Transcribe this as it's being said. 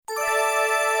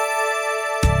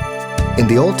In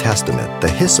the Old Testament, the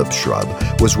hyssop shrub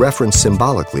was referenced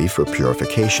symbolically for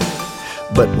purification.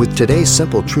 But with today's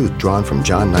simple truth drawn from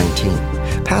John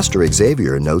 19, Pastor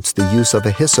Xavier notes the use of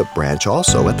a hyssop branch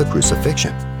also at the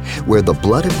crucifixion, where the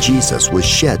blood of Jesus was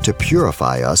shed to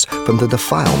purify us from the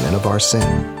defilement of our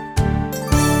sin.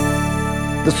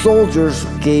 The soldiers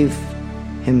gave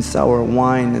him sour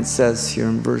wine, it says here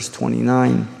in verse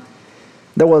 29.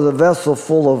 There was a vessel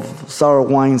full of sour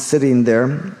wine sitting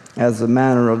there, as the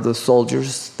manner of the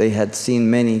soldiers. They had seen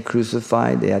many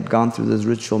crucified. They had gone through this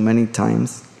ritual many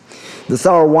times. The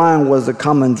sour wine was a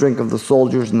common drink of the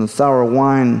soldiers, and the sour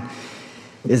wine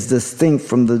is distinct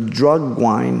from the drug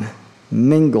wine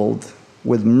mingled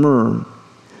with myrrh,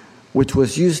 which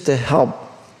was used to help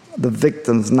the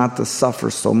victims not to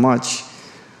suffer so much.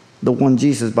 The one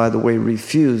Jesus, by the way,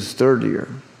 refused earlier.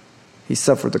 He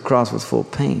suffered the cross with full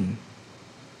pain.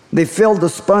 They filled the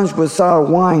sponge with sour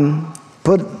wine,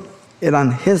 put it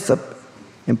on hyssop,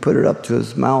 and put it up to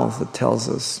his mouth, it tells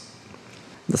us.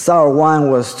 The sour wine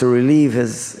was to relieve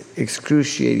his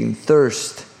excruciating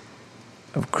thirst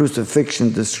of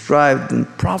crucifixion described and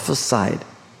prophesied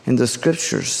in the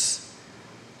scriptures.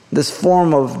 This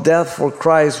form of death for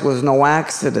Christ was no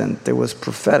accident. It was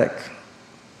prophetic.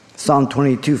 Psalm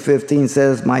 22:15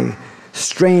 says, "My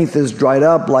strength is dried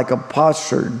up like a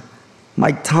potsherd.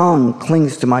 My tongue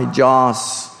clings to my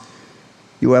jaws.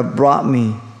 You have brought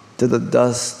me to the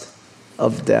dust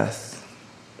of death."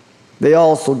 They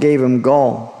also gave him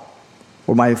gall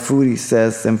for my food, he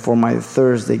says, and for my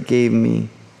thirst they gave me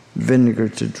vinegar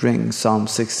to drink. Psalm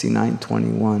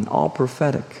 69:21, all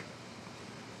prophetic.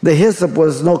 The hyssop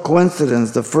was no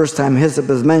coincidence. The first time hyssop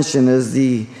is mentioned is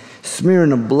the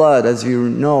smearing of blood, as you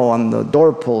know, on the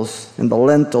doorpost and the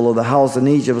lintel of the house in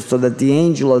Egypt, so that the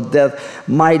angel of death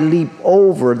might leap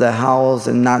over the house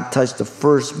and not touch the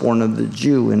firstborn of the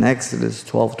Jew in Exodus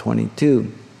 12:22.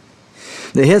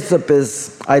 The hyssop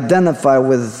is identified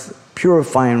with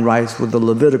purifying rites with the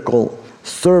Levitical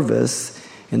service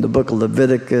in the book of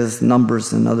Leviticus,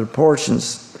 Numbers, and other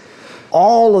portions.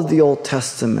 All of the Old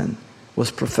Testament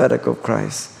was prophetic of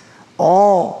Christ.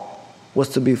 All was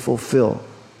to be fulfilled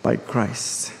by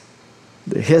Christ.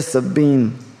 The hyssop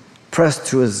being pressed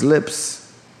to his lips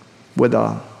would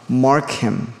mark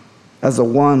him as the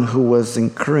one who was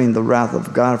incurring the wrath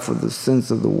of God for the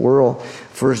sins of the world.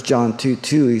 1 John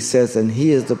 2:2, he says, "And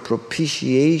he is the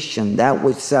propitiation, that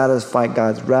which satisfies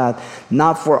God's wrath,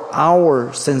 not for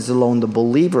our sins alone, the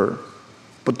believer,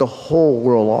 but the whole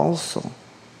world also."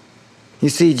 You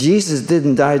see, Jesus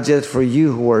didn't die just for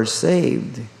you who are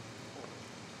saved.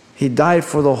 He died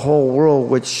for the whole world,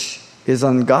 which is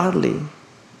ungodly.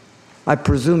 I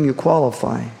presume you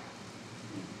qualify.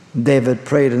 David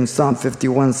prayed in Psalm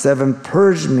 51:7,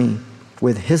 "Purge me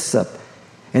with hyssop,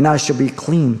 and I shall be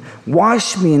clean.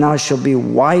 Wash me, and I shall be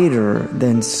whiter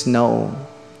than snow."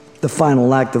 The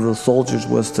final act of the soldiers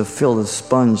was to fill the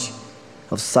sponge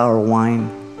of sour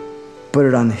wine, put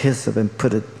it on hyssop, and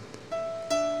put it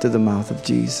to the mouth of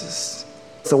Jesus.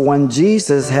 So when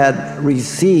Jesus had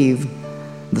received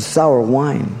the sour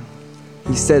wine,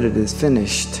 he said, "It is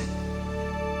finished."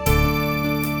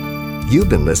 You've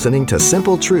been listening to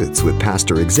Simple Truths with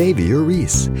Pastor Xavier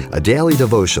Reese, a daily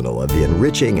devotional of the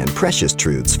enriching and precious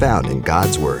truths found in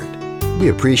God's Word. We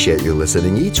appreciate you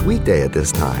listening each weekday at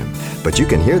this time, but you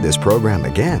can hear this program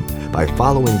again by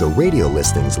following the radio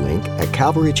listings link at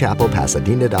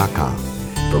CalvaryChapelPasadena.com.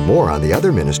 For more on the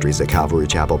other ministries at Calvary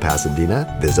Chapel Pasadena,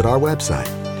 visit our website.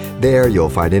 There you'll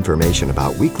find information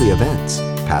about weekly events,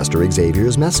 Pastor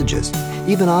Xavier's messages,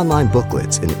 even online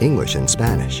booklets in English and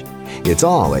Spanish. It's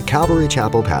all at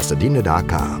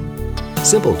CalvaryChapelPasadena.com.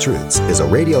 Simple Truths is a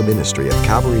radio ministry of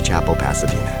Calvary Chapel,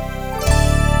 Pasadena.